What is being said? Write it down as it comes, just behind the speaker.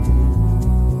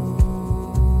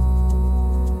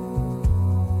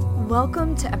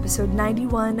Welcome to episode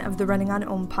 91 of the Running on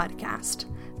Ohm podcast.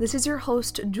 This is your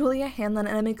host, Julia Hanlon,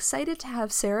 and I'm excited to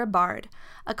have Sara Bard,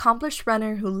 accomplished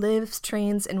runner who lives,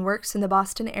 trains, and works in the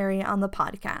Boston area on the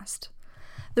podcast.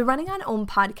 The Running on Ohm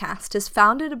podcast is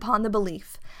founded upon the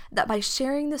belief that by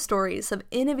sharing the stories of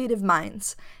innovative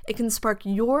minds, it can spark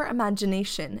your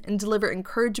imagination and deliver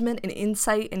encouragement and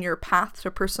insight in your path to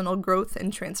personal growth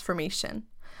and transformation.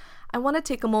 I want to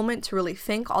take a moment to really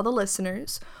thank all the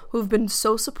listeners who have been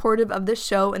so supportive of this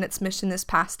show and its mission this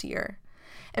past year.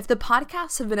 If the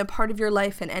podcasts have been a part of your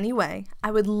life in any way,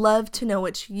 I would love to know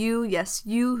it's you, yes,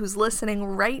 you who's listening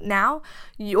right now,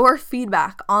 your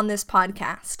feedback on this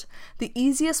podcast. The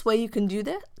easiest way you can do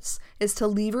this is to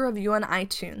leave a review on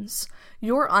iTunes.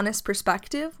 Your honest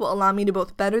perspective will allow me to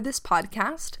both better this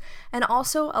podcast and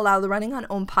also allow the Running on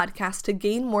Ohm podcast to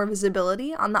gain more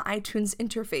visibility on the iTunes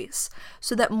interface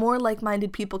so that more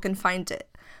like-minded people can find it.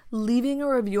 Leaving a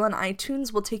review on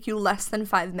iTunes will take you less than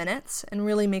 5 minutes and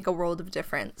really make a world of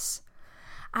difference.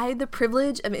 I had the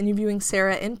privilege of interviewing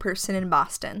Sara in person in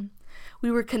Boston.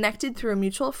 We were connected through a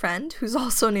mutual friend who's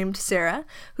also named Sara,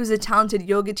 who's a talented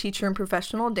yoga teacher and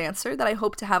professional dancer that I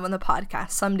hope to have on the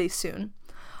podcast someday soon.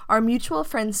 Our mutual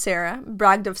friend Sara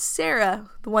bragged of Sara,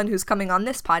 the one who's coming on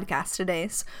this podcast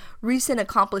today's, recent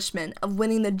accomplishment of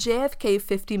winning the JFK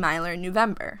 50 miler in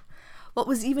November. What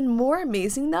was even more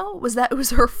amazing, though, was that it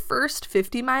was her first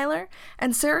 50-miler,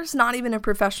 and Sara's not even a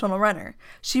professional runner.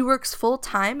 She works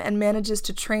full-time and manages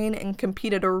to train and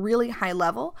compete at a really high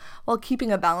level while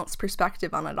keeping a balanced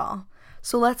perspective on it all.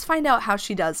 So let's find out how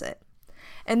she does it.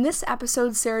 In this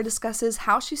episode, Sara discusses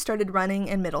how she started running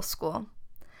in middle school.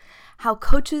 How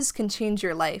coaches can change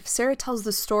your life. Sara tells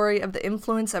the story of the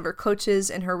influence of her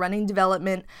coaches in her running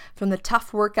development, from the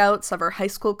tough workouts of her high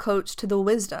school coach to the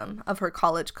wisdom of her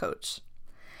college coach.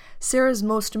 Sara's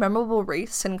most memorable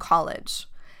race in college.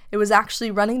 It was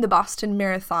actually running the Boston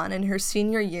Marathon in her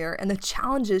senior year and the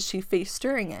challenges she faced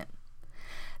during it.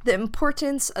 The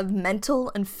importance of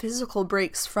mental and physical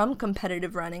breaks from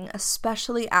competitive running,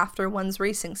 especially after one's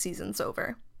racing season's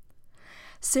over.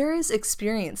 Sara's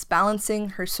experience balancing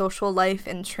her social life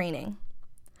and training.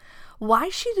 Why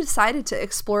she decided to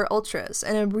explore ultras,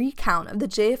 and a recount of the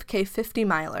JFK 50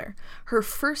 miler, her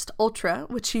first ultra,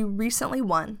 which she recently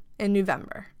won in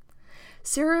November.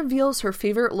 Sara reveals her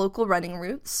favorite local running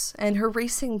routes and her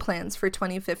racing plans for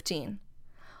 2015.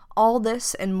 All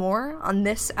this and more on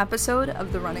this episode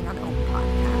of the Running on Ohm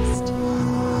podcast.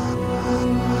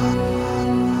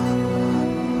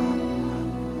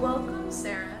 Welcome,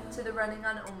 Sara, to the Running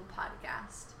on Ohm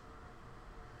podcast.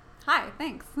 Hi,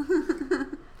 thanks.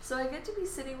 So I get to be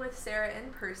sitting with Sara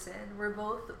in person. We're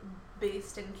both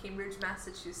based in Cambridge,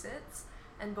 Massachusetts,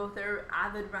 and both are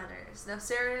avid runners. Now,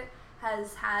 Sara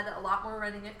has had a lot more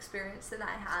running experience than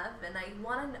I have, and I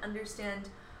want to understand,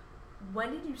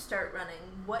 when did you start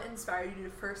running? What inspired you to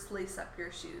first lace up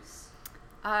your shoes?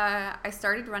 I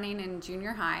started running in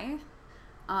junior high.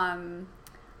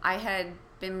 I had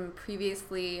been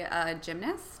previously a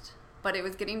gymnast, but it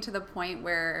was getting to the point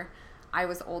where I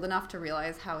was old enough to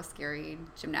realize how scary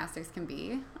gymnastics can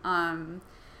be.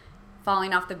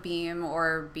 Falling off the beam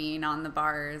or being on the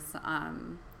bars,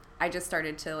 I just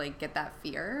started to get that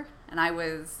fear, and I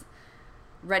was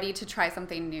ready to try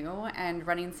something new, and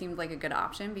running seemed like a good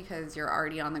option because you're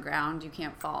already on the ground, you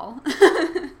can't fall.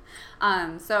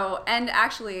 And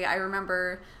actually I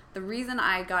remember the reason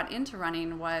I got into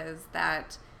running was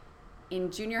that in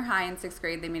junior high and 6th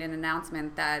grade, they made an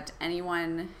announcement that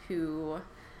anyone who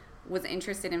was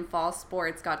interested in fall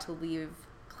sports got to leave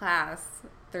class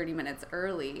 30 minutes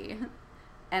early.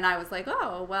 And I was like,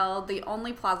 oh, well, the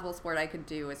only plausible sport I could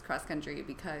do is cross country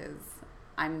because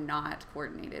I'm not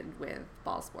coordinated with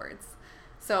ball sports.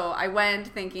 So I went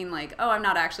thinking oh, I'm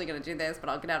not actually going to do this, but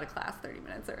I'll get out of class 30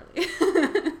 minutes early.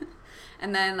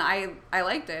 And then I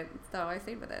liked it, so I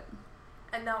stayed with it.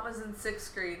 And that was in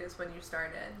 6th grade is when you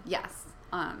started? Yes.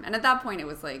 And at that point, it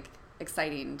was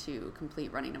exciting to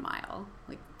complete running a mile.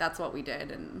 That's what we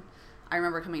did. And I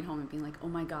remember coming home and being like, oh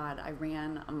my God, I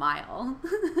ran a mile.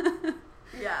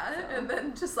 Yeah, so. And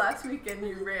then just last weekend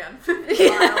you ran 50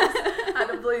 miles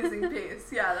at a blazing pace.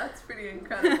 Yeah, that's pretty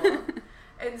incredible.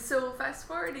 And so fast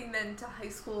forwarding then to high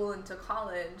school and to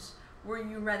college, were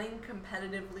you running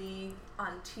competitively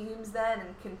on teams then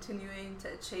and continuing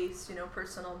to chase,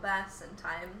 personal bests and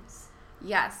times?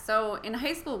 Yes. So in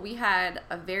high school, we had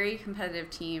a very competitive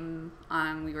team.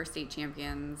 We were state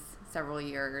champions several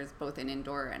years, both in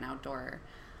indoor and outdoor.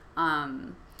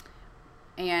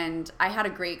 And I had a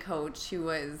great coach who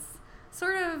was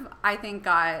sort of, I think,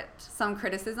 got some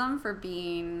criticism for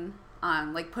being,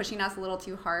 pushing us a little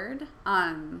too hard.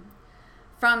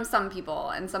 from some people,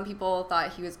 and some people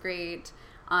thought he was great.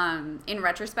 In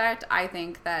retrospect, I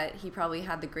think that he probably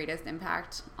had the greatest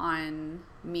impact on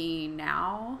me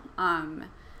now,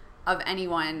 of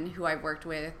anyone who I've worked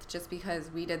with, just because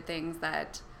we did things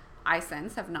that I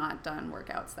since have not done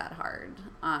workouts that hard.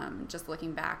 Just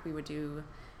looking back, we would do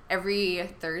every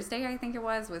Thursday, I think it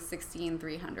was 16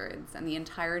 300s, and the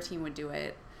entire team would do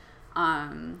it.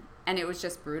 And it was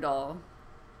just brutal.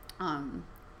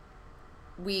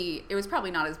 It was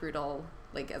probably not as brutal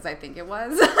as I think it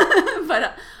was,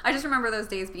 but I just remember those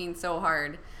days being so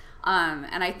hard.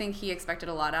 And I think he expected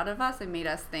a lot out of us and made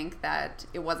us think that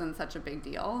it wasn't such a big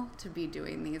deal to be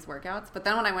doing these workouts. But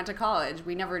then when I went to college,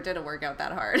 we never did a workout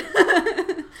that hard.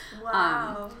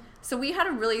 Wow. So we had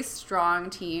a really strong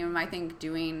team. I think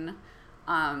doing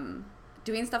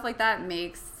stuff like that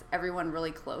makes everyone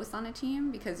really close on a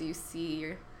team, because you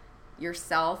see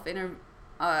yourself in a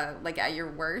at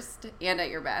your worst and at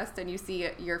your best, and you see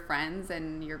your friends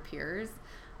and your peers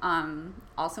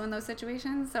also in those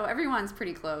situations. So everyone's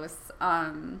pretty close.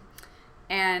 And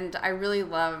I really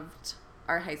loved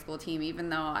our high school team, even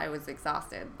though I was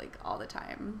exhausted all the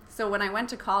time. So when I went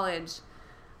to college,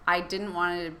 I didn't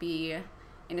want to be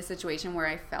in a situation where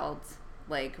I felt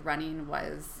like running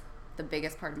was the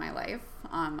biggest part of my life.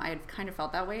 I had kind of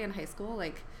felt that way in high school.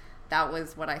 That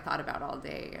was what I thought about all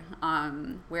day.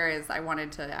 Whereas I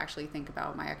wanted to actually think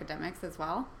about my academics as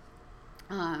well.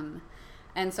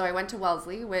 And so I went to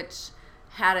Wellesley, which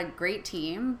had a great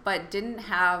team, but didn't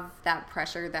have that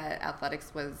pressure that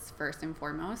athletics was first and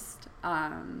foremost.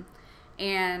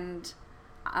 And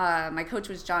my coach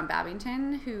was John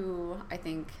Babington, who I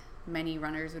think many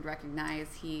runners would recognize.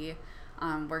 He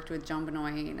worked with Joan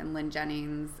Benoit and Lynn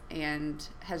Jennings, and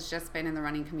has just been in the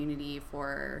running community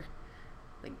for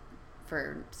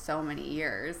so many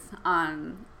years.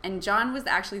 And John was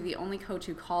actually the only coach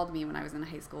who called me when I was in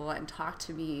high school and talked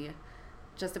to me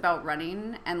just about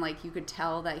running. And you could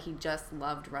tell that he just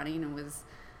loved running and was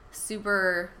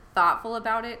super thoughtful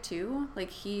about it too.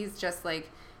 He's just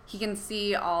he can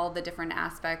see all the different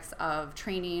aspects of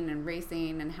training and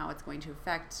racing and how it's going to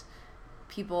affect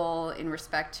people in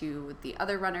respect to the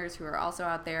other runners who are also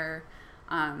out there.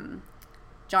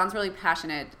 John's really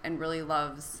passionate and really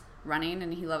loves running,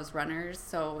 and he loves runners,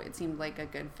 so it seemed like a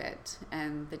good fit,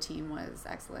 and the team was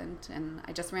excellent. And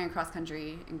I just ran cross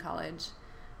country in college.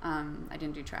 I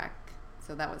didn't do track,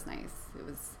 so that was nice. It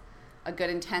was a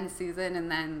good intense season, and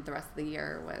then the rest of the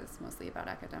year was mostly about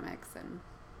academics and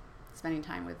spending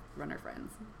time with runner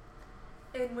friends.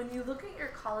 And when you look at your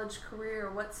college career,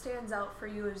 what stands out for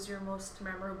you as your most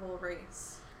memorable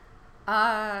race?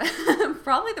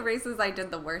 Probably the races I did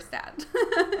the worst at.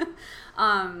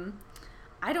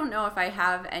 I don't know if I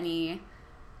have any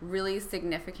really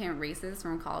significant races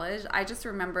from college. I just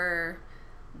remember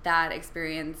that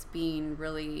experience being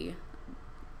really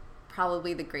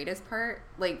probably the greatest part,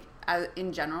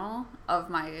 in general, of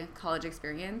my college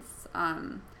experience.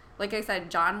 Like I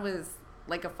said, John was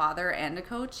like a father and a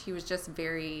coach. He was just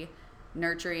very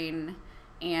nurturing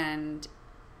and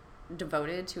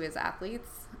devoted to his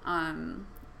athletes. And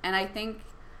I think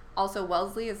also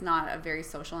Wellesley is not a very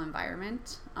social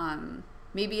environment.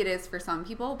 Maybe it is for some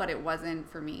people, but it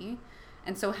wasn't for me.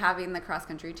 And so having the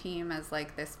cross-country team as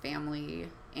this family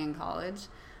in college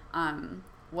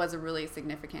was a really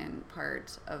significant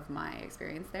part of my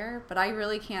experience there. But I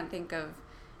really can't think of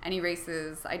any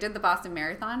races. I did the Boston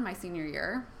Marathon my senior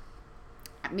year.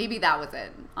 Maybe that was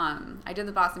it. I did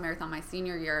the Boston Marathon my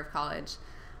senior year of college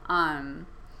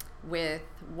with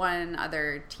one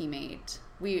other teammate.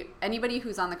 Anybody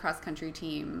who's on the cross-country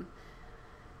team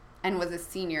and was a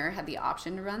senior had the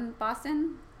option to run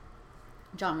Boston.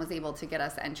 John was able to get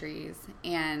us entries,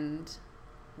 and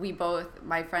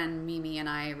my friend Mimi and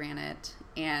I ran it,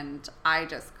 and I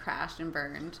just crashed and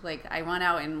burned. I went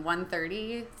out in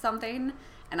 1:30 something,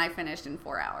 and I finished in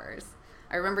 4 hours.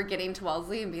 I remember getting to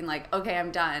Wellesley and being like, okay,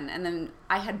 I'm done. And then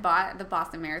I had bought the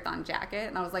Boston Marathon jacket,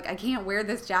 and I was like, I can't wear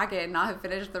this jacket and not have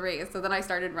finished the race. So then I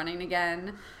started running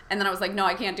again, and then I was like, no,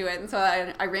 I can't do it. And so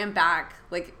I ran back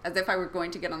as if I were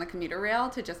going to get on the commuter rail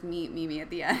to just meet Mimi at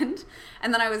the end.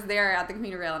 And then I was there at the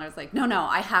commuter rail, and I was like, no,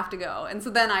 I have to go. And so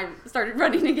then I started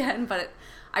running again, but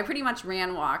I pretty much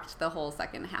walked the whole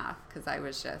second half, because I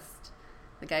was just,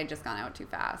 I had just gone out too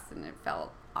fast, and it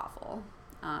felt awful.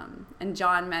 And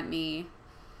John met me,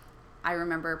 I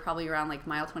remember probably around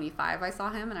mile 25 I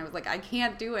saw him, and I was like, I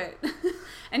can't do it.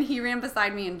 And he ran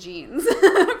beside me in jeans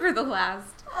for the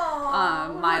last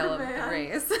mile of the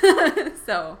race.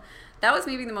 So that was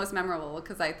maybe the most memorable,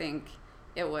 because I think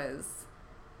it was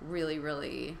really,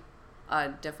 really a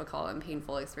difficult and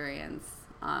painful experience.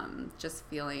 Just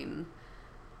feeling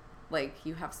like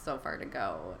you have so far to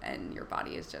go and your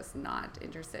body is just not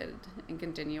interested in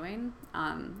continuing.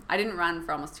 I didn't run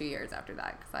for almost 2 years after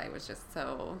that because I was just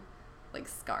so like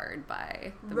scarred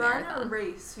by the marathon. Run or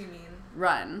race, you mean?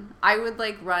 Run. I would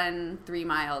like run 3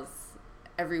 miles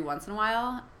every once in a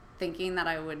while thinking that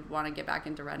I would want to get back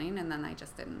into running, and then I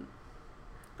just didn't.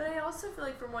 But I also feel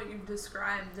like from what you've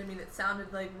described, I mean, it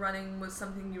sounded like running was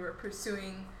something you were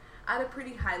pursuing at a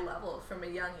pretty high level from a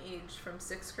young age, from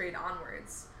 6th grade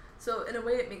onwards. So in a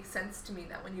way, it makes sense to me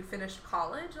that when you finished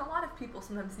college, a lot of people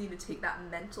sometimes need to take that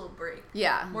mental break.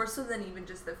 Yeah. More so than even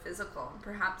just the physical.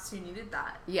 Perhaps you needed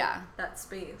that. Yeah. That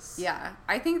space. Yeah.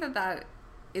 I think that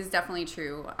is definitely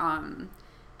true.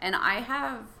 And I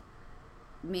have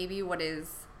maybe what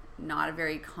is not a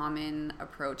very common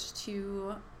approach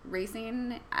to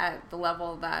racing at the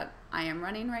level that I am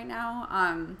running right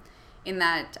now. In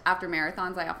that after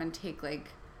marathons, I often take like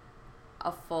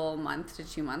a full month to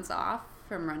 2 months off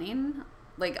from running.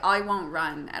 Like I won't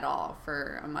run at all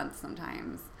for a month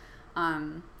sometimes.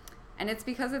 And it's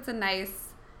because it's a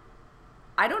nice,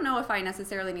 I don't know if I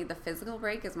necessarily need the physical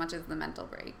break as much as the mental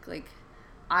break. Like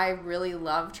I really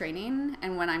love training,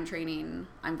 and when I'm training,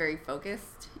 I'm very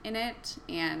focused in it,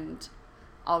 and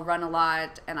I'll run a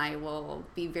lot, and I will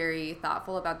be very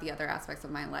thoughtful about the other aspects of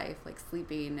my life, like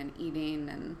sleeping and eating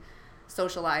and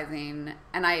socializing.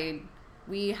 And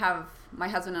my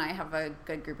husband and I have a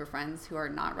good group of friends who are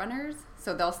not runners,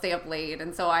 so they'll stay up late,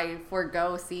 and so I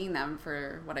forego seeing them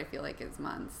for what I feel like is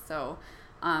months. So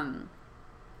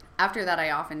after that,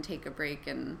 I often take a break,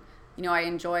 and I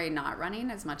enjoy not running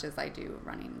as much as I do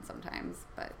running sometimes.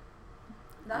 But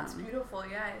that's beautiful.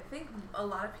 Yeah, I think a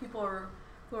lot of people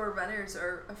who are runners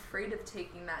are afraid of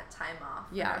taking that time off.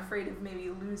 Yeah, they're afraid of maybe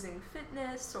losing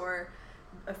fitness or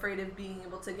afraid of being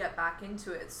able to get back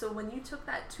into it. So when you took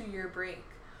that 2-year break,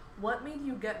 what made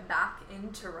you get back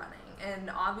into running?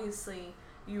 And obviously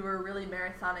you were really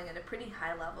marathoning at a pretty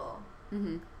high level.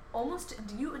 Mm-hmm.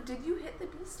 Did you hit the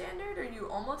B standard, or you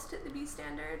almost hit the B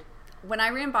standard? When I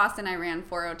ran Boston, I ran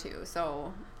 4:02,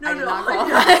 so I did not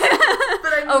qualify.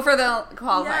 But I mean, for the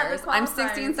qualifiers. Yeah, the qualifiers. I'm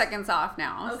 16 seconds off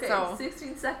now. Okay, so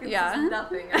 16 seconds yeah. is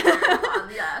nothing.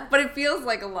 Yeah. But it feels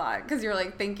like a lot because you're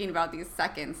like thinking about these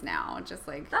seconds now, just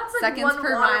like that's like seconds one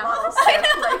per water mile. Bottle sip.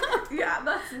 Like, yeah,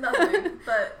 that's nothing.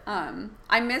 But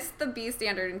I missed the B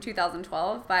standard in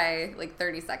 2012 by like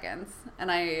 30 seconds,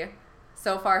 and I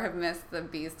so far have missed the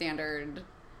B standard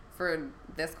for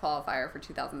this qualifier for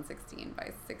 2016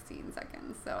 by 16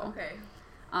 seconds. So okay.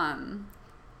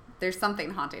 There's something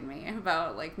haunting me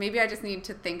about, like, maybe I just need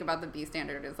to think about the B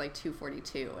standard as like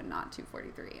 242 and not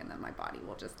 243, and then my body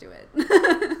will just do it.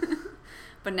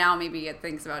 But now maybe it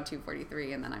thinks about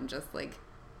 243, and then I'm just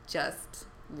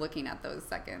looking at those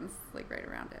seconds like right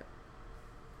around it.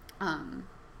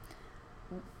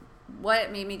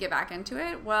 What made me get back into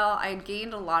it? Well, I'd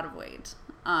gained a lot of weight.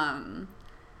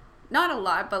 Not a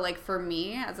lot, but like for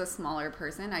me as a smaller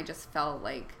person, I just felt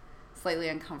like slightly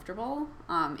uncomfortable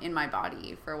in my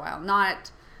body for a while.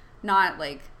 Not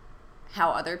like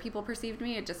how other people perceived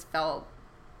me. It just felt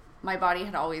my body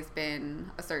had always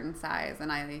been a certain size,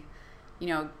 and I,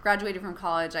 graduated from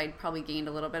college. I'd probably gained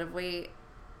a little bit of weight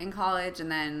in college, and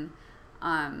then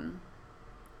I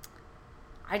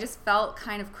just felt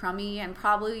kind of crummy and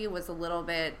probably was a little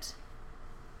bit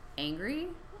angry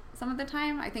some of the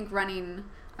time. I think running,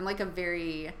 I'm like a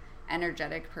very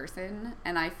energetic person,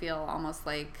 and I feel almost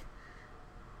like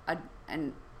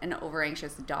an over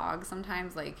anxious dog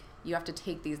sometimes. Like you have to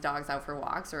take these dogs out for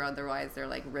walks, or otherwise they're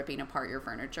like ripping apart your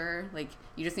furniture. Like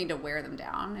you just need to wear them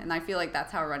down, and I feel like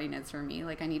that's how running is for me.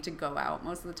 Like I need to go out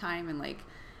most of the time and like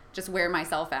just wear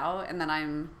myself out, and then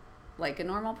I'm like a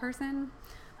normal person.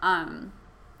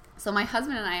 So my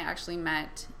husband and I actually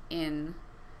met in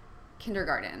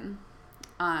kindergarten.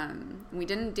 We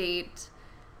didn't date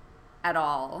at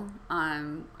all.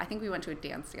 I think we went to a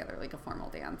dance together, like a formal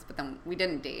dance, but then we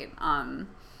didn't date. And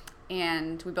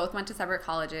we both went to separate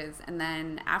colleges. And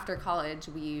then after college,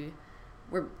 we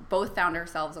both found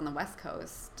ourselves on the West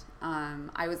Coast.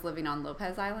 I was living on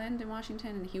Lopez Island in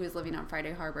Washington, and he was living on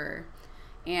Friday Harbor.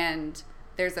 And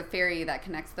there's a ferry that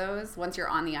connects those. Once you're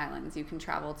on the islands, you can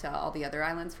travel to all the other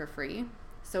islands for free.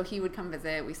 So he would come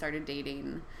visit. We started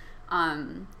dating.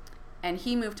 And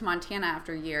he moved to Montana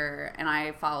after a year, and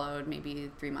I followed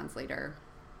maybe 3 months later.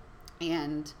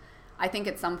 And I think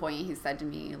at some point he said to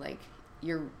me, like,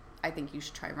 I think you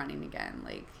should try running again.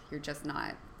 Like, you're just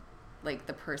not like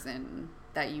the person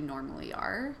that you normally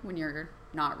are when you're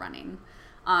not running.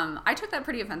 I took that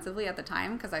pretty offensively at the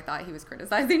time because I thought he was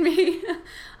criticizing me.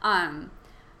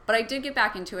 But I did get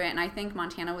back into it, and I think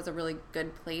Montana was a really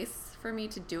good place for me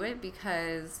to do it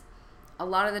because a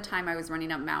lot of the time I was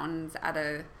running up mountains at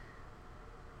a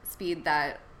speed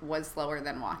that was slower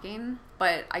than walking,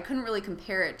 but I couldn't really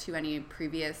compare it to any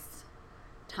previous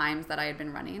times that I had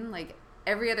been running. Like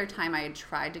every other time I had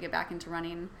tried to get back into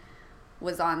running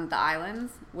was on the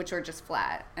islands, which are just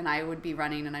flat, and I would be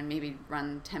running and I'd maybe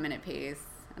run 10-minute pace,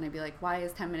 and I'd be like, why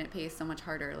is 10-minute pace so much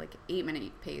harder? Like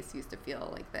 8-minute pace used to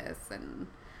feel like this, and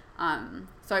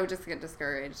so I would just get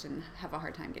discouraged and have a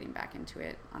hard time getting back into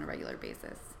it on a regular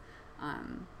basis.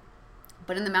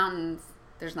 But in the mountains,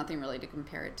 there's nothing really to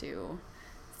compare it to.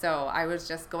 So I was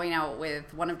just going out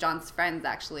with one of John's friends,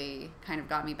 actually kind of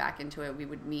got me back into it. We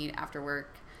would meet after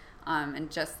work and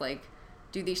just like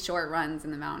do these short runs in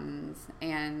the mountains.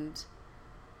 And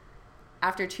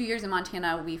after 2 years in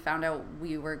Montana, we found out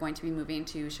we were going to be moving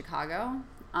to Chicago.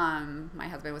 My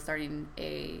husband was starting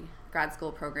a grad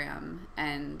school program,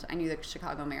 and I knew the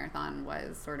Chicago Marathon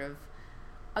was sort of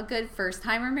a good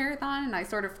first-timer marathon, and I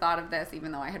sort of thought of this,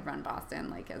 even though I had run Boston,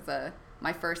 like as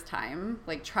my first time,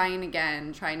 like trying to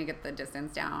get the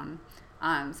distance down.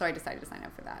 So I decided to sign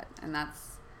up for that, and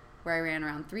that's where I ran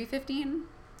around 3:15,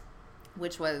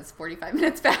 which was 45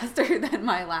 minutes faster than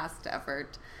my last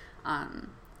effort.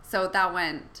 So that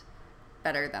went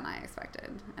better than I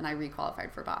expected, and I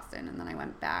requalified for Boston, and then I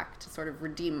went back to sort of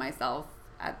redeem myself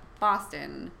at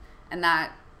Boston, and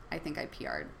that I think I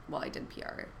PR'd. Well, I did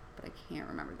PR, but I can't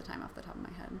remember the time off the top of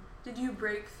my head. Did you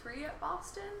break 3 at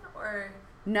Boston, or?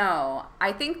 No,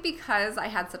 I think because I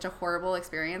had such a horrible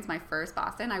experience my first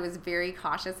Boston, I was very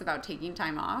cautious about taking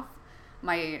time off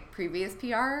my previous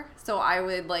PR. So I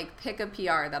would like pick a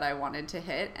PR that I wanted to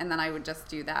hit, and then I would just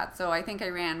do that. So I think I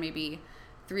ran maybe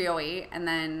 3:08, and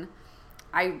then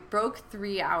I broke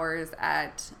 3 hours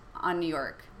on New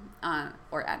York,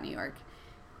 or at New York,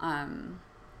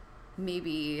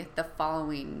 maybe the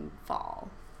following fall.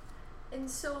 And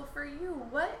so for you,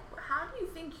 how do you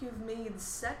think you've made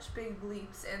such big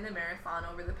leaps in the marathon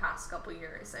over the past couple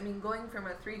years? I mean, going from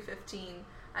a 3:15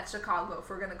 at Chicago, if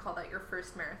we're going to call that your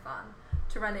first marathon,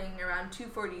 to running around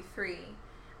 2:43,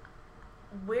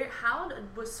 how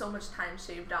was so much time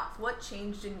shaved off? What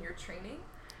changed in your training,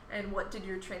 and what did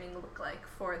your training look like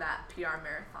for that PR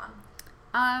marathon?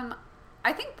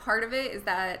 I think part of it is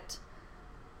that,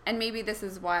 and maybe this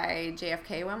is why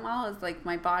JFK went well, is like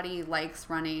my body likes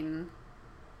running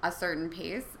a certain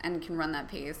pace and can run that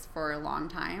pace for a long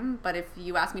time. But if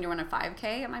you ask me to run a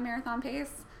 5K at my marathon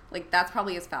pace, like that's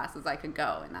probably as fast as I could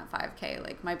go in that 5K.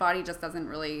 Like my body just doesn't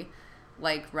really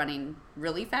like running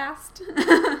really fast.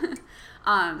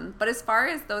 But as far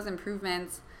as those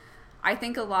improvements, I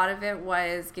think a lot of it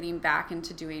was getting back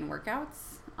into doing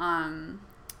workouts. And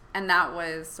that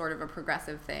was sort of a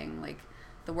progressive thing. Like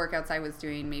the workouts I was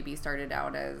doing maybe started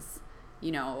out as,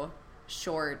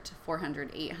 short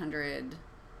 400, 800,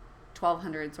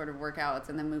 1200 sort of workouts,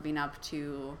 and then moving up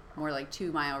to more like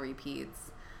 2-mile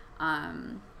repeats.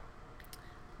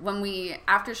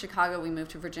 After Chicago, we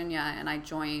moved to Virginia, and I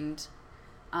joined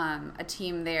a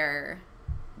team there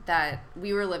that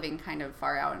we were living kind of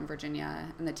far out in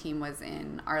Virginia, and the team was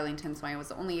in Arlington, so I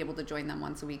was only able to join them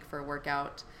once a week for a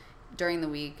workout during the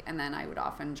week, and then I would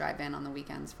often drive in on the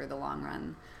weekends for the long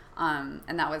run.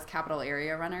 And that was Capital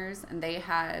Area Runners, and they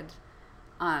had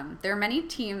there are many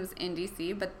teams in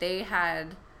DC, but they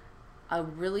had a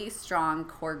really strong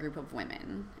core group of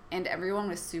women, and everyone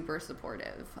was super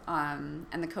supportive. And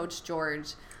the coach,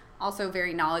 George, also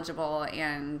very knowledgeable,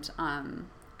 and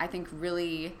I think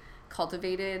really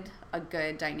cultivated a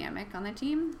good dynamic on the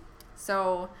team.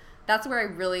 So that's where I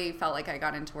really felt like I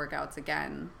got into workouts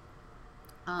again,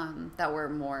 that were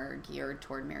more geared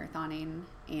toward marathoning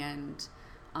and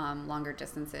longer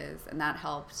distances, and that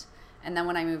helped. And then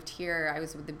when I moved here, I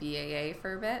was with the BAA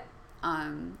for a bit,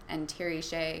 and Terry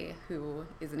Shea, who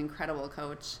is an incredible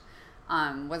coach,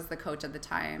 was the coach at the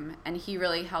time, and he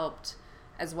really helped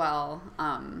as well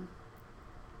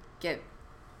get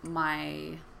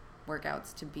my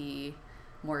workouts to be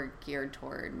more geared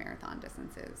toward marathon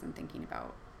distances and thinking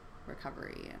about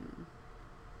recovery. And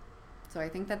so I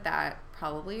think that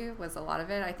probably was a lot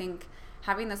of it. I think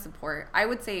having the support, I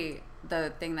would say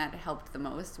the thing that helped the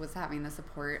most was having the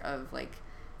support of like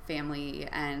family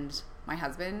and my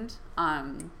husband.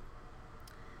 I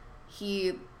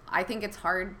think it's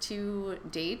hard to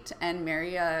date and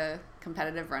marry a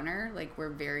competitive runner. Like we're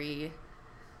very,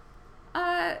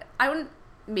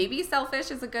 maybe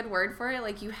selfish is a good word for it.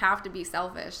 Like you have to be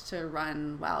selfish to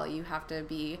run well. You have to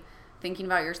be thinking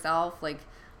about yourself. Like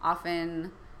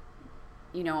often,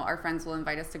 our friends will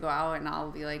invite us to go out, and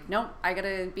I'll be like, nope, I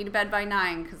gotta be to bed by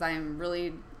 9 because I'm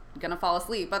really gonna fall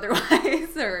asleep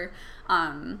otherwise. Or,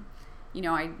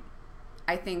 I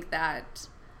think that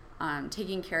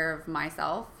taking care of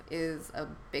myself is a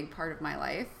big part of my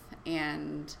life.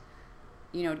 And,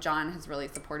 you know, John has really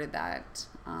supported that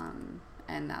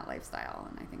and that lifestyle.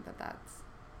 And I think that that's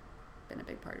been a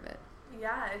big part of it.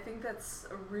 Yeah, I think that's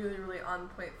a really, really on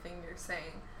point thing you're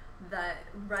saying, that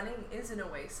running is in a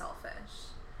way selfish.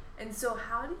 And so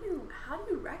how do you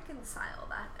reconcile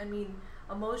that? I mean,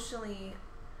 emotionally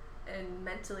and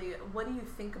mentally, what do you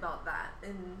think about that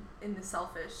in the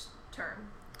selfish term?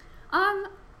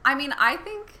 I mean, I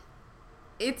think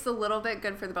it's a little bit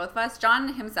good for the both of us.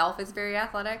 John himself is very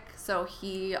athletic, so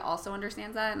he also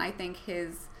understands that, and I think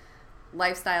his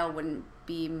lifestyle wouldn't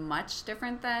be much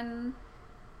different than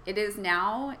it is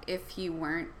now if he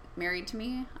weren't married to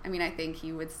me. I mean, I think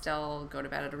he would still go to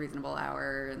bed at a reasonable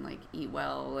hour and like eat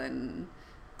well and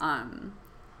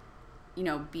you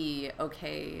know, be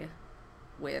okay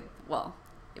with, well,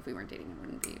 if we weren't dating it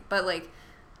wouldn't be, but like,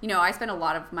 you know, I spend a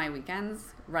lot of my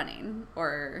weekends running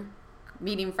or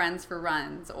meeting friends for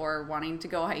runs or wanting to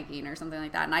go hiking or something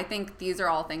like that. And I think these are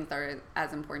all things that are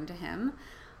as important to him.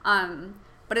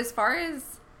 But as far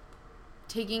as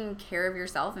taking care of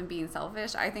yourself and being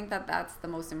selfish, I think that that's the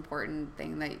most important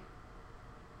thing that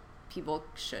people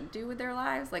should do with their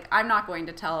lives. Like, I'm not going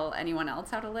to tell anyone else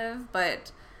how to live,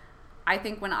 but I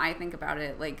think when I think about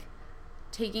it, like,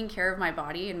 taking care of my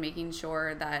body and making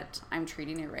sure that I'm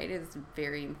treating it right is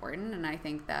very important. And I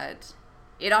think that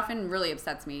it often really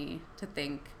upsets me to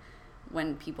think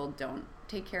when people don't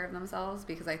take care of themselves,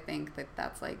 because I think that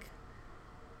that's like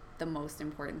the most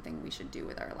important thing we should do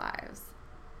with our lives,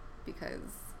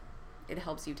 because it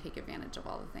helps you take advantage of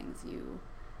all the things you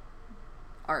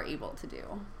are able to do.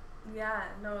 Yeah,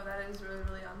 no, that is really,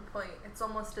 really on point. It's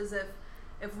almost as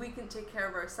if we can take care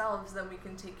of ourselves, then we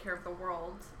can take care of the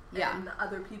world and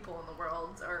other people in the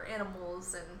world, or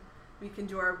animals, and we can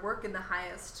do our work in the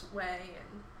highest way,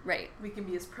 and we can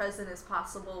be as present as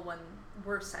possible when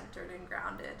we're centered and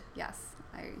grounded. Yes,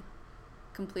 I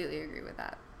completely agree with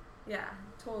that. Yeah,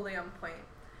 totally on point.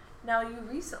 Now, you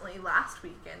recently, last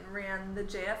weekend, ran the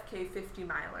JFK 50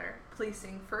 miler,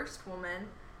 placing first woman,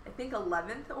 I think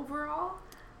 11th overall,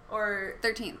 or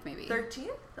 13th maybe. 13th? Okay.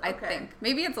 I think.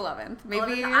 Maybe it's 11th.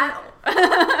 Maybe 11th,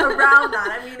 around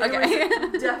that. I mean,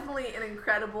 it was definitely an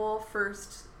incredible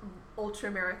first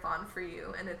ultra marathon for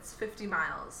you, and it's 50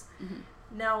 miles. Mm-hmm.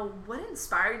 Now, what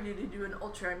inspired you to do an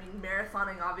ultra? I mean,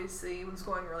 marathoning obviously was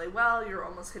going really well. You're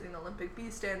almost hitting Olympic B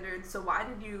standards. So why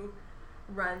did you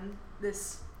run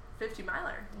this 50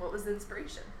 miler? What was the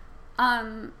inspiration?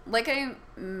 Like I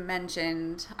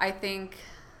mentioned, I think,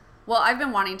 well, I've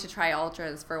been wanting to try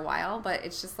ultras for a while, but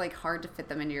it's just like hard to fit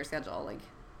them into your schedule. Like,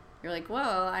 you're like,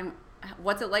 well,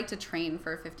 what's it like to train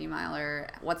for a 50 miler?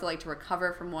 What's it like to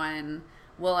recover from one?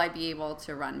 Will I be able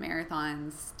to run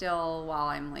marathons still while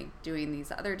I'm like doing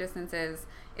these other distances?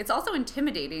 It's also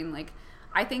intimidating. Like,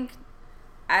 I think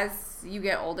as you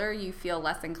get older, you feel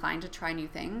less inclined to try new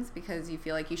things because you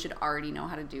feel like you should already know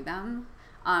how to do them.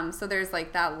 So there's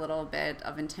like that little bit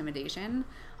of intimidation.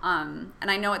 And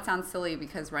I know it sounds silly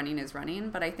because running is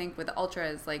running, but I think with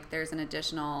ultras, like, there's an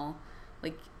additional,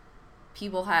 like,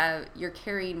 you're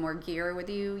carrying more gear with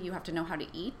you. You have to know how to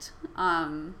eat.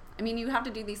 I mean, you have to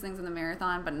do these things in the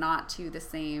marathon, but not to the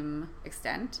same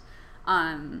extent.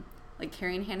 Like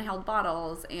carrying handheld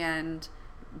bottles and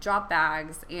drop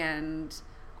bags and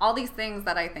all these things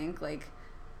that I think like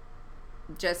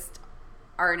just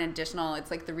are an additional, it's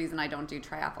like the reason I don't do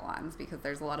triathlons, because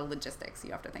there's a lot of logistics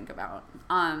you have to think about.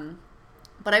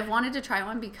 But I've wanted to try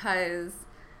one because,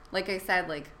 like I said,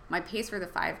 like, my pace for the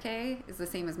 5K is the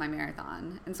same as my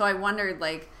marathon. And so I wondered,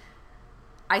 like,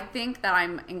 I think that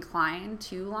I'm inclined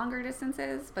to longer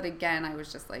distances, but again, I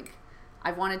was just like,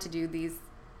 I've wanted to do these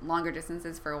longer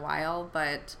distances for a while,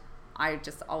 but I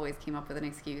just always came up with an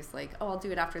excuse like, oh, I'll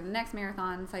do it after the next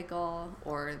marathon cycle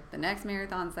or the next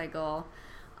marathon cycle.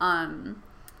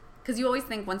 Because you always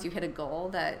think once you hit a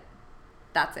goal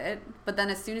that's it. But then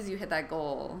as soon as you hit that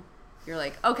goal, you're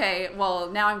like, okay, well,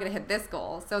 now I'm going to hit this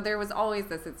goal. So there was always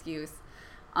this excuse.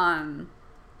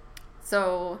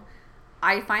 So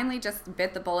I finally just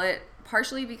bit the bullet,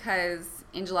 partially because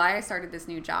in July I started this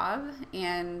new job.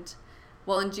 And,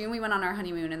 well, in June we went on our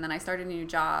honeymoon, and then I started a new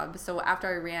job. So after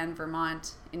I ran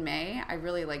Vermont in May, I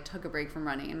really, like, took a break from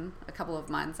running, a couple of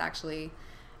months, actually.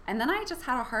 And then I just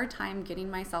had a hard time getting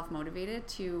myself motivated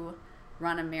to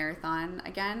run a marathon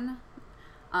again.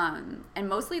 And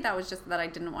mostly that was just that I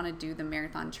didn't want to do the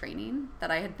marathon training that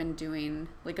I had been doing,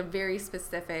 like a very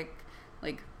specific,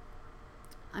 like,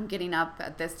 I'm getting up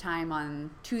at this time on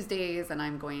Tuesdays and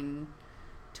I'm going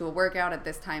to a workout at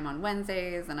this time on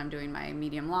Wednesdays and I'm doing my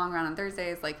medium long run on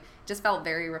Thursdays. Like, just felt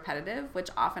very repetitive, which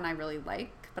often I really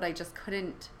like, but I just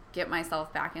couldn't get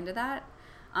myself back into that.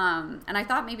 And I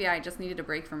thought maybe I just needed a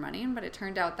break from running, but it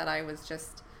turned out that I was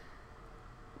just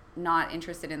not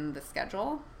interested in the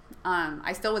schedule.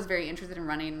 I still was very interested in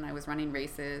running, and I was running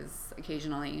races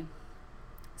occasionally.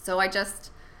 So I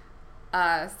just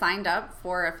signed up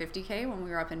for a 50K when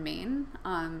we were up in Maine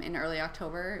in early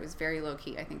October. It was very low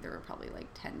key. I think there were probably like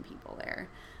 10 people there.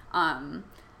 And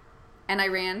I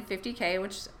ran 50K,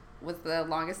 which was the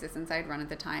longest distance I'd run at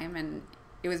the time. And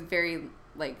it was very,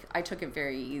 like, I took it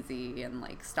very easy and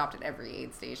like stopped at every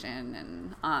aid station.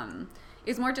 And it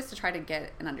was more just to try to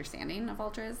get an understanding of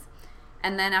ultras.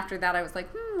 And then after that, I was like,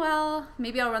 well,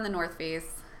 maybe I'll run the North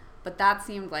Face. But that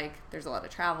seemed like there's a lot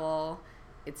of travel.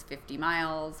 It's 50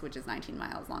 miles, which is 19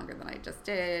 miles longer than I just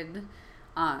did.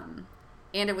 And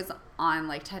it was on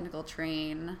like technical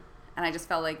terrain. And I just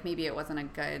felt like maybe it wasn't a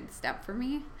good step for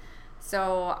me.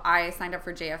 So I signed up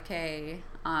for JFK.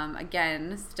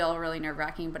 Again, still really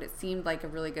nerve-wracking, but it seemed like a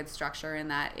really good structure in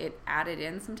that it added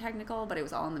in some technical, but it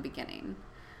was all in the beginning.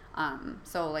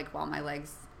 So like while my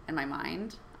legs and my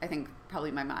mind, I think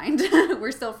probably my mind,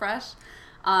 were still fresh.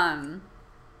 And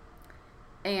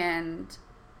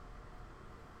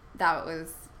that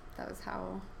was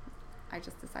how I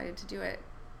just decided to do it.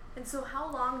 And so how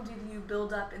long did you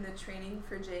build up in the training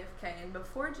for JFK? And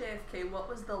before JFK, what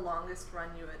was the longest run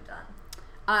you had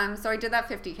done? So I did that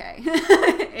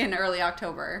 50K in early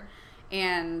October.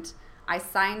 And I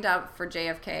signed up for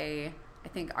JFK, I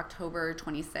think October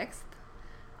 26th.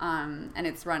 And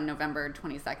it's run November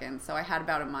 22nd. So I had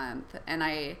about a month. And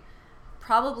I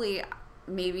probably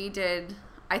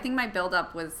I think my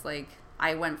buildup was like,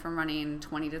 I went from running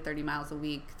 20 to 30 miles a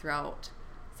week throughout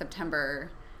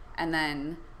September and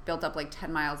then built up like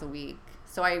 10 miles a week.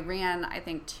 So I ran, I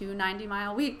think, 2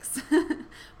 90-mile weeks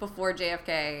before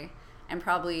JFK and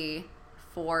probably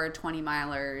 4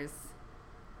 20-milers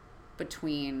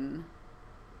between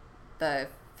the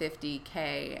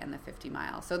 50K and the 50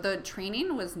 miles. So the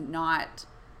training was not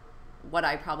what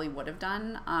I probably would have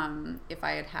done if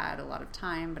I had had a lot of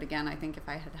time. But again, I think if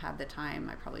I had had the time,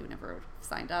 I probably would never have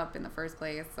signed up in the first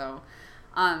place. So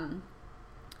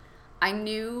I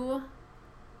knew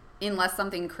unless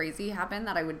something crazy happened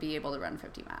that I would be able to run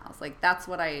 50 miles. Like that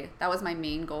was my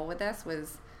main goal with this,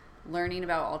 was learning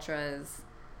about ultras,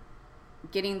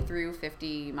 getting through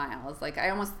 50 miles. Like I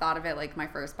almost thought of it like my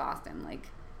first Boston. Like,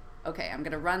 okay, I'm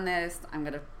going to run this. I'm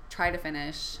going to try to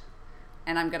finish.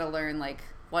 And I'm going to learn like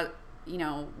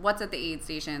what's at the aid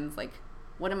stations. Like,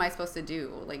 what am I supposed to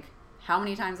do? Like, how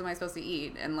many times am I supposed to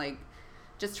eat? And like,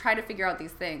 just try to figure out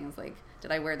these things. Like,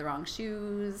 did I wear the wrong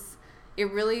shoes? It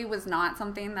really was not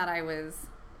something that I was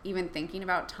even thinking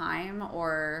about time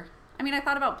I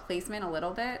thought about placement a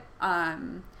little bit,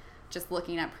 just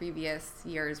looking at previous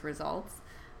year's results,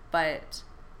 but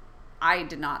I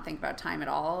did not think about time at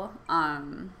all.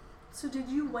 So did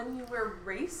you, when you were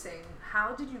racing,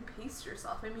 how did you pace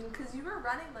yourself? I mean, because you were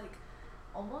running like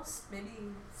almost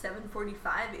maybe 7:45,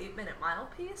 8-minute mile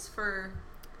pace for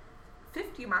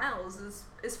 50 miles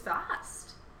is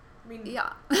fast. I mean,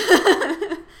 yeah.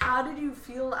 How did you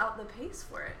feel out the pace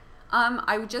for it?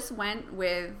 I just went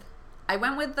with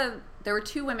there were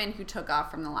 2 women who took off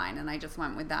from the line, and I just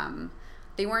went with them.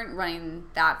 They weren't running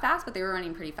that fast, but they were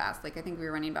running pretty fast. Like I think we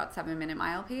were running about 7-minute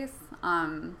mile pace.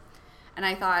 And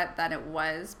I thought that it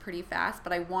was pretty fast,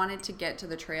 but I wanted to get to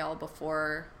the trail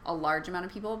before a large amount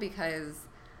of people because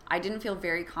I didn't feel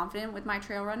very confident with my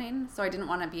trail running. So I didn't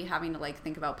want to be having to like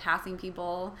think about passing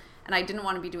people. And I didn't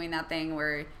want to be doing that thing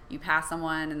where you pass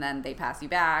someone and then they pass you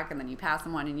back and then you pass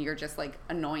someone and you're just like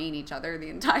annoying each other the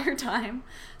entire time.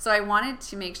 So I wanted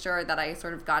to make sure that I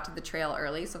sort of got to the trail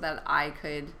early so that I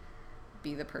could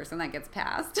be the person that gets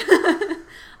passed.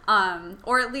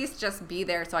 Or at least just be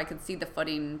there so I could see the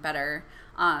footing better.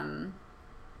 And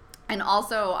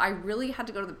also I really had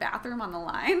to go to the bathroom on the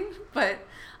line, but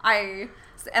I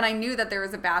knew that there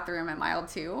was a bathroom at mile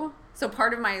 2. So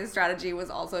part of my strategy was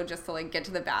also just to like get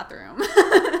to the bathroom.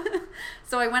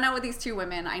 So I went out with these 2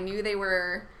 women. I knew they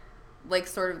were like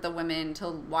sort of the women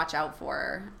to watch out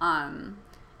for.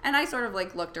 And I sort of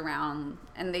like looked around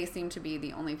and they seemed to be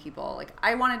the only people. Like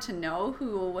I wanted to know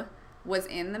who was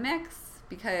in the mix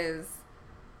because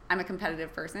I'm a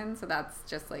competitive person. So that's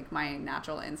just like my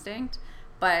natural instinct.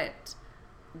 But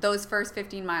those first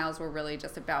 15 miles were really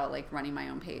just about like running my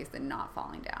own pace and not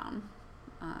falling down.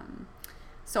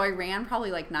 So I ran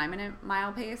probably like 9-minute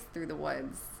mile pace through the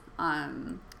woods.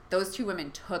 Those 2 women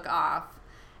took off.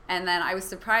 And then I was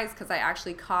surprised because I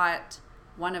actually caught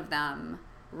one of them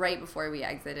right before we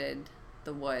exited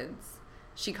the woods.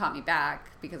 She caught me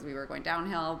back because we were going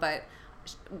downhill, but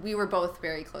we were both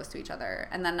very close to each other.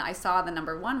 And then I saw the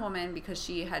number 1 woman because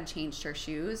she had changed her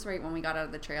shoes right when we got out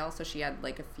of the trail. So she had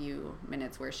like a few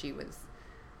minutes where she was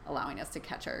allowing us to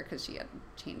catch her because she had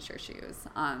changed her shoes.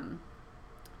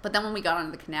 But then when we got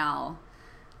onto the canal,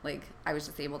 like I was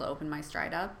just able to open my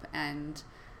stride up, and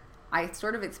I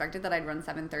sort of expected that I'd run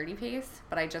 7:30 pace,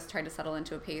 but I just tried to settle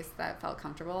into a pace that felt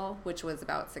comfortable, which was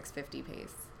about 6:50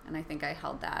 pace. And I think I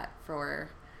held that for,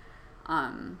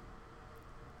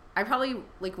 I probably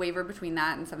like wavered between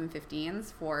that and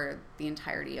 7:15s for the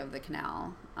entirety of the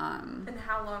canal. And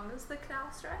how long is the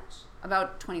canal stretch?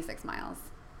 About 26 miles,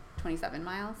 27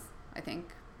 miles, I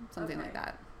think, something like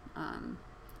that.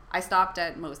 I stopped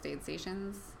at most aid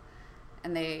stations,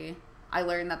 and I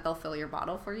learned that they'll fill your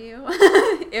bottle for you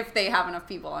if they have enough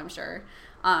people, I'm sure.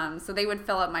 So they would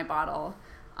fill up my bottle,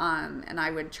 and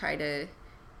I would try to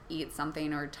eat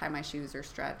something or tie my shoes or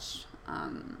stretch,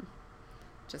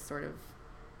 just sort of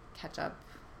catch up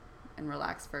and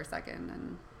relax for a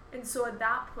second. And so at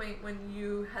that point, when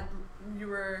you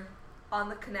were on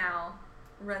the canal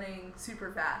running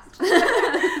super fast,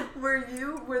 were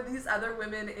these other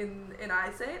women in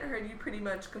eyesight, or had you pretty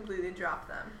much completely dropped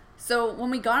them? So when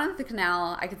we got onto the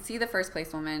canal, I could see the first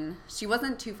place woman. She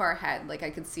wasn't too far ahead. Like, I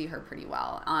could see her pretty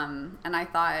well. And I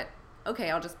thought,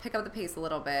 okay, I'll just pick up the pace a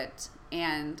little bit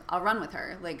and I'll run with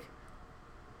her. Like,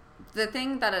 the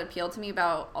thing that appealed to me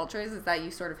about ultras is that you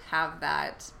sort of have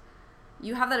that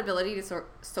ability to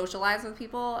socialize with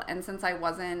people. And since I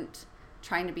wasn't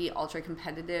trying to be ultra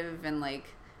competitive and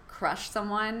like crush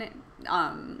someone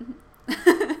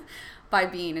by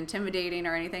being intimidating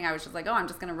or anything, I was just like, oh, I'm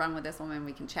just gonna run with this woman,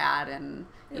 we can chat, and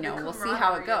we'll see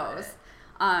how it goes.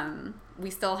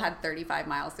 We still had 35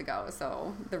 miles to go,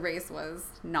 so the race was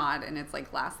not in its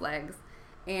like last legs,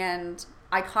 and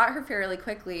I caught her fairly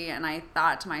quickly, and I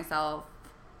thought to myself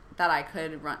that I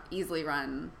could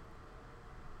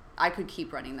I could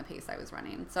keep running the pace I was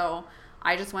running. So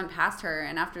I just went past her,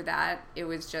 and after that, it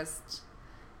was just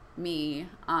me.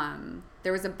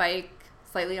 There was a bike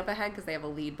slightly up ahead because they have a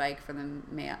lead bike for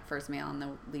the first male and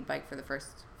the lead bike for the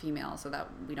first female, so that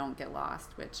we don't get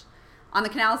lost, which on the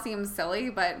canal seems silly,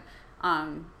 but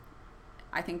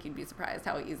I think you'd be surprised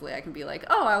how easily I can be like,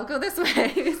 oh, I'll go this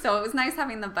way. So it was nice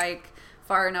having the bike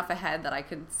far enough ahead that I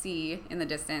could see in the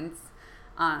distance,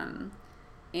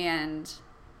 and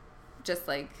just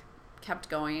like kept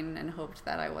going and hoped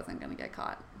that I wasn't going to get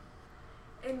caught.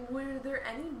 And were there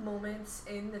any moments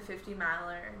in the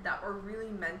 50-miler that were really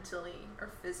mentally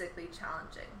or physically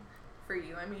challenging for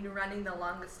you? I mean, running the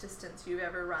longest distance you've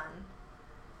ever run.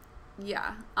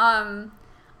 Yeah.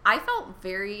 I felt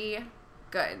very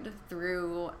good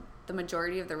through the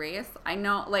majority of the race. I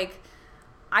know, like,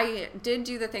 I did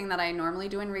do the thing that I normally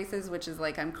do in races, which is,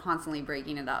 like, I'm constantly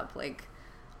breaking it up. Like,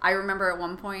 I remember at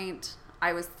one point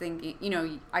I was thinking,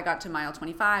 I got to mile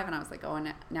 25 and I was like, oh,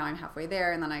 now I'm halfway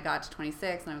there. And then I got to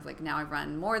 26 and I was like, now I've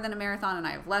run more than a marathon and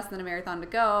I have less than a marathon to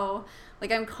go.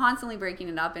 Like, I'm constantly breaking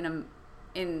it up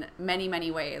in many, many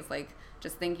ways. Like,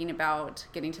 just thinking about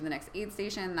getting to the next aid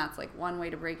station, that's like one way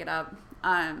to break it up.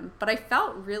 But I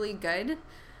felt really good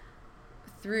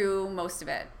through most of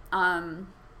it.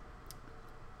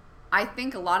 I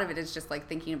think a lot of it is just like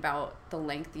thinking about the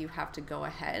length you have to go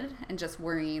ahead and just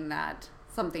worrying that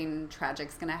something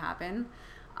tragic's gonna happen.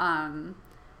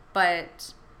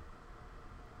 But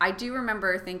I do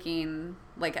remember thinking,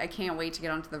 like, I can't wait to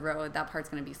get onto the road. That part's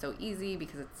gonna be so easy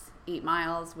because it's 8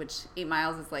 miles, which 8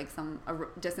 miles is like a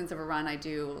distance of a run I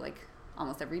do like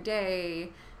almost every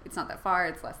day. It's not that far.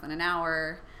 It's less than an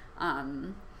hour.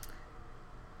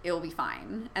 It'll be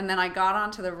fine. And then I got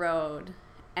onto the road,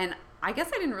 and I guess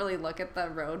I didn't really look at the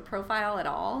road profile at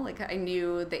all. Like, I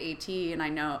knew the AT, and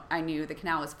I knew the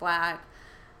canal was flat,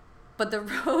 but the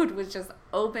road was just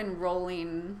open,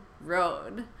 rolling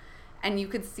road, and you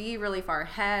could see really far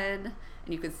ahead,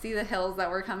 and you could see the hills that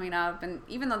were coming up. And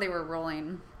even though they were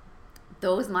rolling,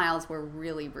 those miles were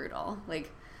really brutal.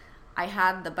 Like, I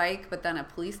had the bike, but then a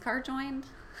police car joined,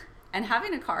 and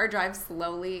having a car drive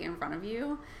slowly in front of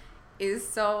you is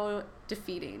so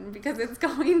defeating because it's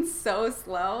going so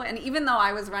slow. And even though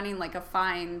I was running like a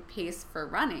fine pace for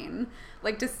running,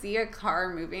 like, to see a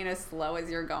car moving as slow as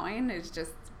you're going is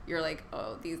just, you're like,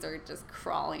 oh, these are just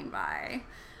crawling by.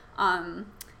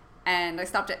 And I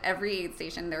stopped at every aid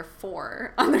station. There are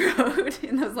 4 on the road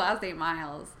in those last 8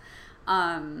 miles.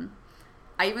 I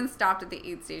even stopped at the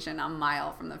aid station a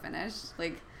mile from the finish.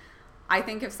 Like, I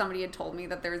think if somebody had told me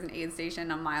that there was an aid station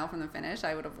a mile from the finish,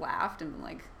 I would have laughed and been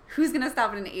like, who's going to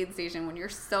stop at an aid station when you're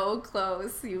so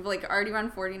close? You've like already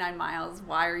run 49 miles.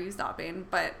 Why are you stopping?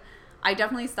 But I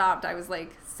definitely stopped. I was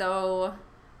like so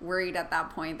worried at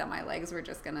that point that my legs were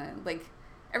just going to, like,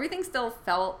 everything still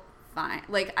felt fine.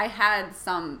 Like, I had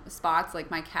some spots,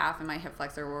 like my calf and my hip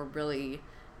flexor were really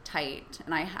tight,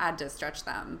 and I had to stretch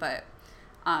them. But,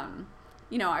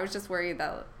 you know, I was just worried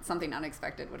that something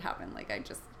unexpected would happen. Like, I'd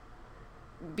just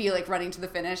be, like, running to the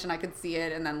finish, and I could see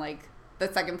it, and then, like,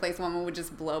 the second place woman would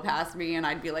just blow past me, and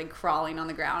I'd be, like, crawling on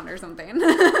the ground or something.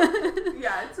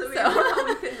 Yeah, it's amazing how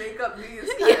we can make up these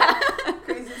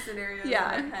crazy scenarios in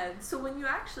our head. So when you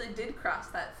actually did cross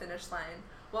that finish line,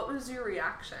 what was your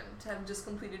reaction to have just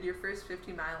completed your first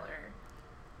 50-miler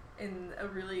in a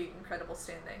really incredible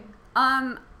standing?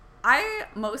 I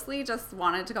mostly just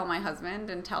wanted to call my husband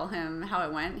and tell him how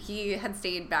it went. He had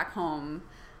stayed back home,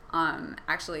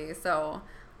 actually, so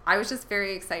I was just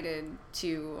very excited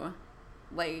to,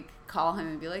 like, call him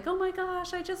and be like, oh my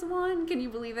gosh, I just won. Can you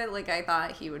believe it? Like, I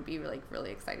thought he would be, like,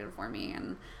 really excited for me.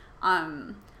 And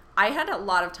I had a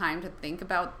lot of time to think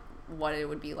about what it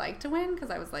would be like to win,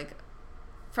 because I was like,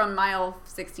 from mile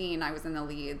 16, I was in the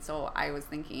lead. So I was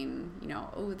thinking, you know,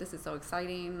 oh, this is so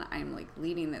exciting. I'm, like,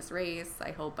 leading this race.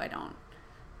 I hope I don't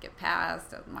get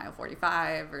past at mile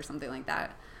 45 or something like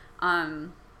that.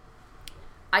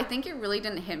 I think it really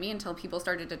didn't hit me until people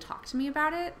started to talk to me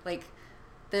about it. Like,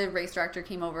 the race director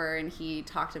came over and he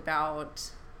talked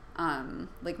about,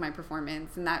 like, my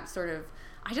performance, and that sort of,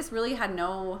 I just really had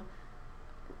no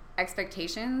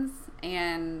expectations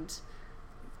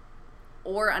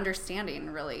or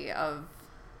understanding really of,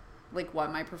 like,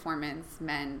 what my performance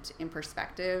meant in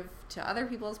perspective to other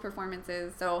people's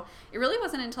performances. So it really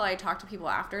wasn't until I talked to people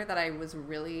after that I was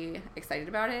really excited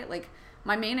about it. Like,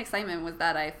 my main excitement was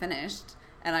that I finished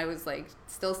and I was, like,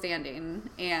 still standing,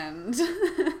 and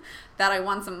that I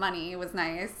won some money was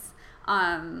nice.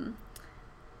 And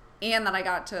that I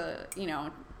got to, you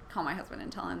know, call my husband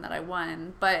and tell him that I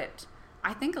won. But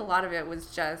I think a lot of it was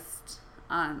just,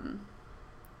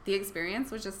 the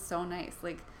experience was just so nice.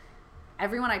 Like,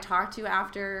 everyone I talked to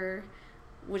after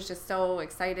was just so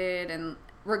excited, and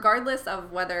regardless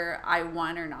of whether I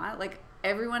won or not, like,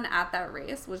 everyone at that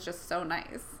race was just so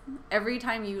nice. Every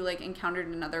time you, like, encountered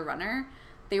another runner,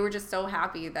 they were just so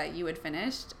happy that you had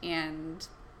finished and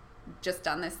just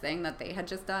done this thing that they had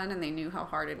just done, and they knew how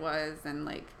hard it was and,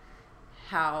 like,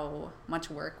 how much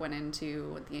work went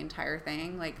into the entire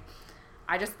thing. Like,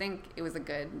 I just think it was a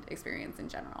good experience in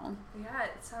general. Yeah,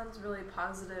 it sounds really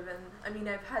positive. And I mean,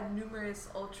 I've had numerous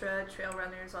ultra trail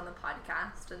runners on the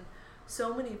podcast, and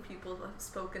so many people have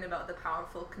spoken about the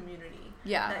powerful community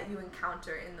that you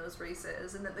encounter in those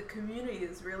races, and that the community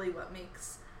is really what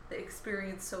makes the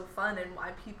experience so fun, and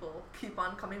why people keep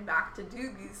on coming back to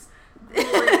do these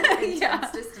really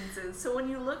intense distances. So when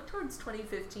you look towards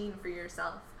 2015 for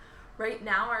yourself, right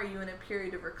now, are you in a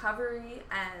period of recovery?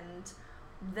 And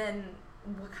then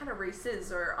what kind of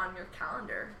races are on your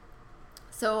calendar?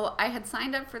 So I had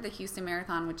signed up for the Houston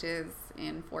Marathon, which is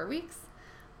in 4 weeks,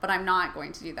 but I'm not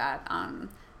going to do that.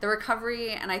 The recovery,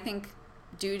 and I think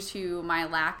due to my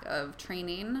lack of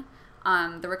training,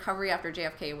 the recovery after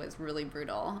JFK was really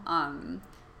brutal.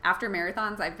 After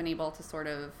marathons, I've been able to sort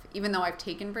of, even though I've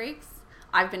taken breaks,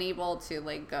 I've been able to,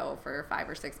 like, go for a 5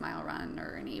 or 6 mile run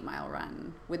or an 8 mile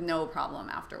run with no problem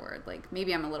afterward. Like,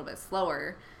 maybe I'm a little bit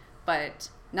slower, but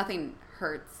nothing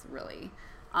hurts really.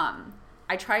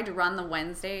 I tried to run the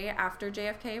Wednesday after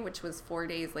JFK, which was 4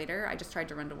 days later. I just tried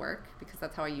to run to work because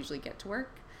that's how I usually get to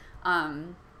work.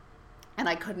 And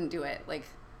I couldn't do it. Like,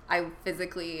 I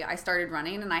started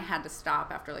running and I had to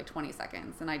stop after, like, 20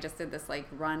 seconds. And I just did this, like,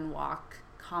 run-walk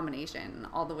combination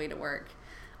all the way to work.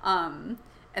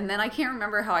 And then I can't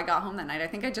remember how I got home that night. I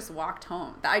think I just walked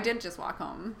home. I did just walk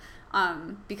home,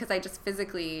 because I just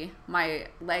physically, my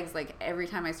legs, like, every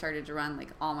time I started to run, like,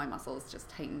 all my muscles just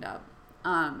tightened up.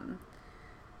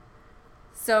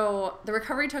 So the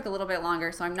recovery took a little bit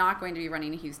longer, so I'm not going to be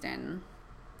running in Houston.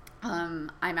 I'm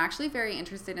actually very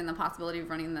interested in the possibility of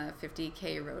running the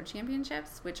 50K road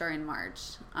championships, which are in March.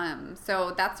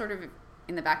 So that's sort of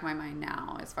in the back of my mind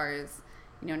now, as far as,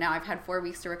 you know, now I've had 4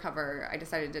 weeks to recover. I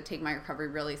decided to take my recovery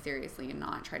really seriously and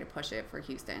not try to push it for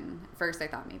Houston. At first I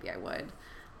thought maybe I would.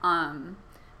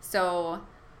 So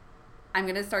I'm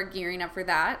going to start gearing up for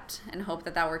that and hope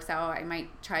that that works out. I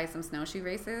might try some snowshoe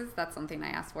races. That's something I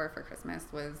asked for Christmas,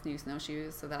 was new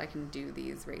snowshoes so that I can do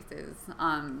these races.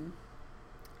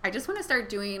 I just want to start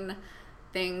doing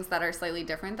things that are slightly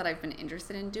different that I've been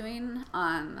interested in doing,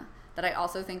 that I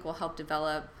also think will help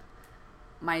develop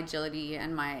my agility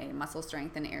and my muscle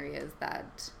strength in areas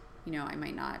that, you know, I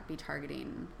might not be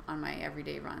targeting on my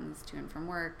everyday runs to and from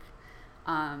work.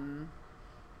 And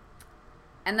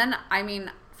then, I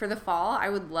mean, for the fall, I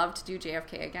would love to do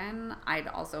JFK again. I'd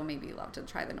also maybe love to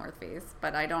try the North Face,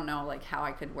 but I don't know like how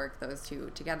I could work those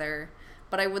two together.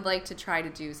 But I would like to try to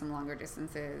do some longer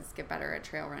distances, get better at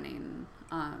trail running.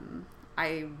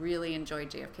 I really enjoyed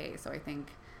JFK, so I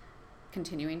think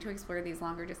continuing to explore these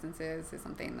longer distances is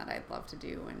something that I'd love to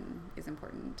do and is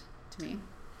important to me.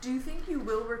 Do you think you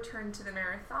will return to the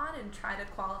marathon and try to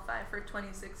qualify for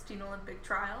 2016 Olympic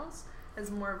trials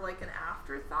as more of like an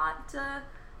afterthought to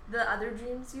the other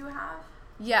dreams you have?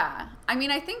 Yeah. I mean,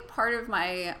 I think part of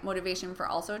my motivation for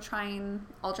also trying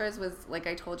ultras was, like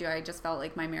I told you, I just felt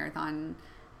like my marathon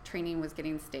training was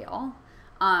getting stale.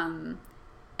 And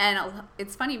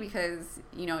it's funny because,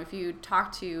 you know, if you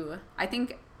talk to, I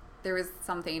think there was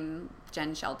something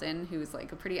Jen Shelton, who's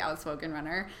like a pretty outspoken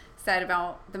runner, said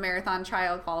about the marathon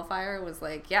trial qualifier was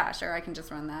like, yeah, sure, I can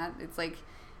just run that. It's like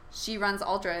she runs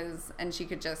ultras and she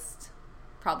could just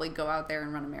probably go out there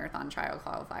and run a marathon trial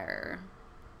qualifier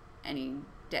any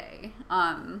day.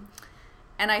 And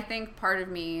I think part of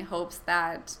me hopes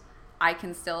that I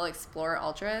can still explore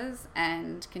ultras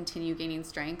and continue gaining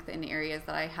strength in areas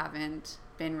that I haven't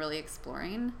been really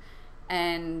exploring.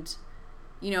 And,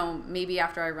 you know, maybe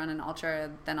after I run an ultra,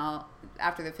 then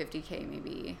after the 50K,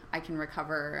 maybe I can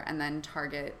recover and then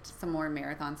target some more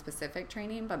marathon specific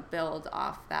training, but build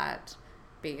off that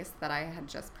base that I had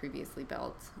just previously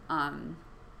built.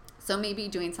 So maybe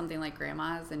doing something like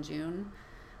Grandma's in June,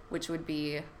 which would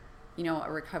be, you know,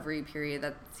 a recovery period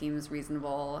that seems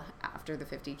reasonable after the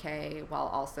 50K while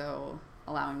also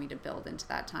allowing me to build into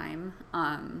that time.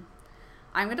 I'm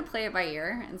going to play it by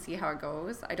ear and see how it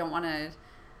goes. I don't want to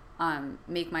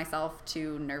make myself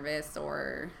too nervous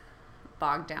or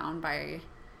bogged down by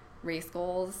race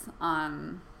goals.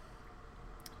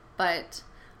 But,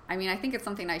 I mean, I think it's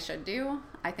something I should do.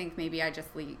 I think maybe I just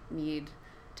need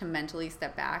to mentally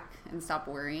step back and stop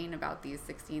worrying about these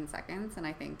 16 seconds. And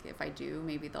I think if I do,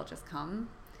 maybe they'll just come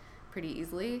pretty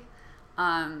easily.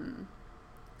 So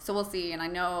we'll see. And I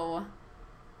know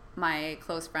my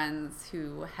close friends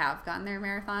who have gotten their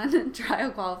marathon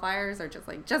trial qualifiers are just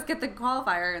like, just get the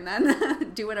qualifier and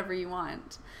then do whatever you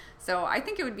want. So I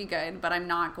think it would be good, but I'm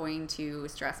not going to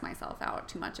stress myself out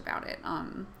too much about it.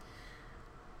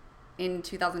 In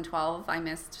 2012, I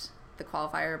missed the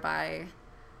qualifier by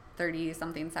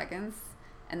 30-something seconds.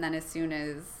 And then as soon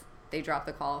as they dropped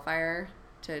the qualifier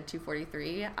to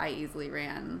 2:43, I easily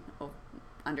ran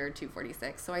under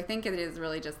 2:46. So I think it is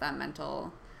really just that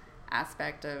mental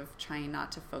aspect of trying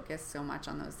not to focus so much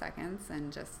on those seconds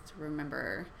and just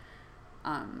remember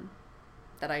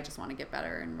that I just want to get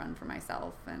better and run for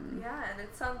myself. And yeah, and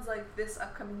it sounds like this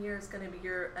upcoming year is going to be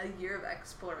a year of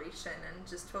exploration and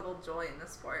just total joy in the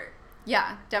sport.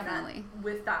 Yeah, definitely.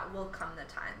 With that will come the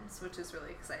times, which is really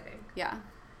exciting. Yeah.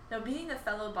 Now, being a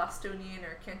fellow Bostonian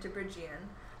or Canterbridgean,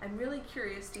 I'm really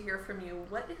curious to hear from you.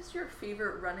 What is your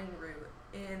favorite running route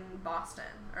in Boston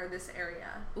or this area?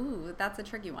 Ooh, that's a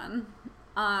tricky one.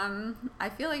 I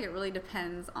feel like it really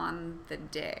depends on the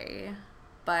day,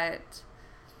 but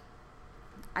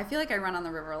I feel like I run on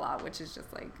the river a lot, which is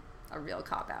just like a real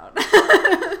cop-out.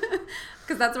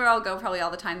 Because that's where I'll go probably all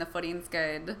the time. The footing's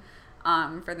good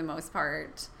for the most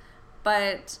part.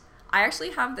 But I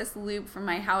actually have this loop from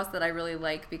my house that I really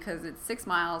like because it's 6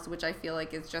 miles, which I feel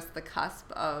like is just the cusp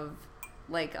of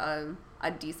like a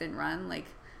decent run. Like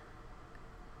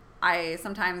I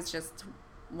sometimes just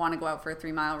want to go out for a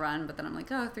 3-mile run, but then I'm like,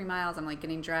 3 miles. I'm like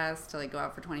getting dressed to like go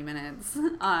out for 20 minutes.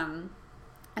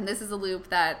 And this is a loop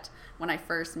that when I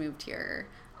first moved here,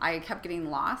 I kept getting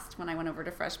lost when I went over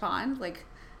to Fresh Pond. Like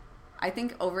I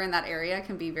think over in that area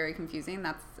can be very confusing.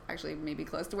 That's actually maybe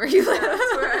close to where you live. Yeah,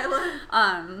 that's where I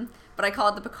live. But I call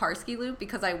it the Pekarsky Loop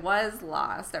because I was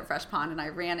lost at Fresh Pond and I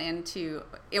ran into,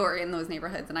 or in those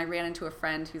neighborhoods, and I ran into a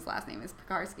friend whose last name is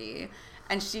Pekarsky,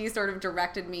 and she sort of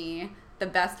directed me the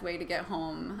best way to get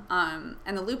home.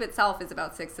 And the loop itself is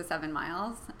about 6 to 7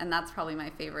 miles, and that's probably my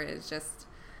favorite, is just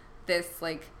this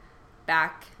like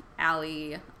back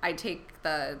alley. I take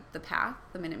the path,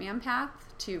 the Minuteman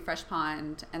path to Fresh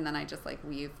Pond, and then I just like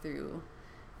weave through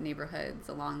neighborhoods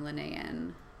along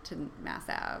Linnaean to Mass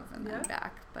Ave and then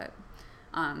back. But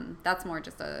that's more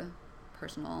just a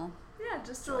personal,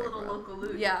 just a little local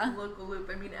loop. Local loop.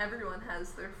 I mean, everyone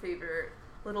has their favorite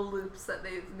little loops that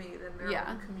they've made in their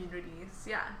own communities.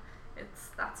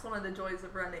 That's one of the joys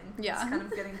of running. It's kind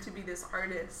of getting to be this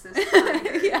artist, this finder,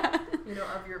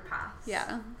 of your paths.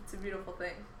 It's a beautiful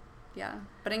thing.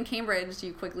 But in Cambridge,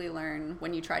 you quickly learn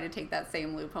when you try to take that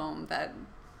same loop home that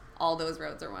all those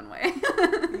roads are one way.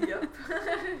 Yep.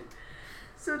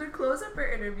 So to close up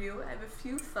our interview, I have a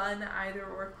few fun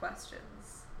either-or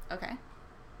questions. Okay.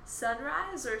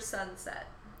 Sunrise or sunset?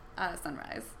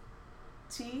 Sunrise.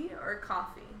 Tea or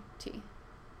coffee? Tea.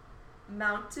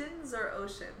 Mountains or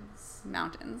oceans?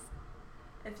 Mountains.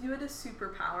 If you had a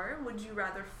superpower, would you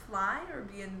rather fly or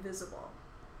be invisible?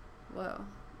 Whoa.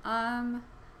 I'd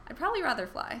probably rather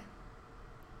fly.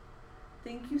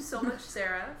 Thank you so much,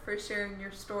 Sara, for sharing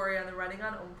your story on the Running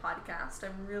on Om podcast.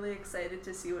 I'm really excited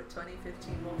to see what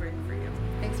 2015 will bring for you.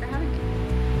 Thanks for having me.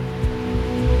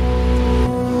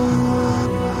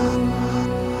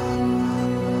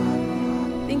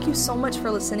 Thank you so much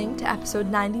for listening to episode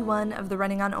 91 of the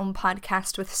Running on Om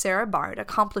podcast with Sara Bard,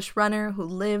 accomplished runner who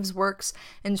lives, works,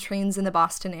 and trains in the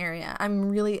Boston area. I'm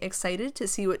really excited to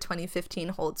see what 2015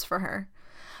 holds for her.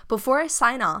 Before I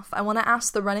sign off, I want to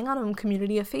ask the Running on Om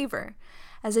community a favor.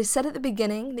 As I said at the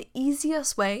beginning, the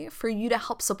easiest way for you to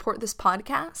help support this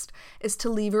podcast is to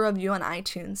leave a review on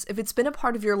iTunes. If it's been a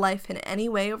part of your life in any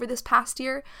way over this past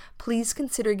year, please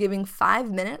consider giving 5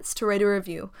 minutes to write a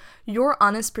review. Your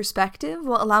honest perspective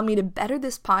will allow me to better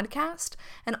this podcast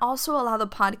and also allow the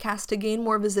podcast to gain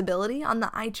more visibility on the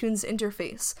iTunes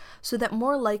interface so that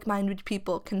more like-minded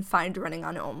people can find Running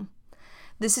on Om.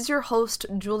 This is your host,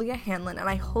 Julia Hanlon, and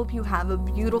I hope you have a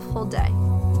beautiful day.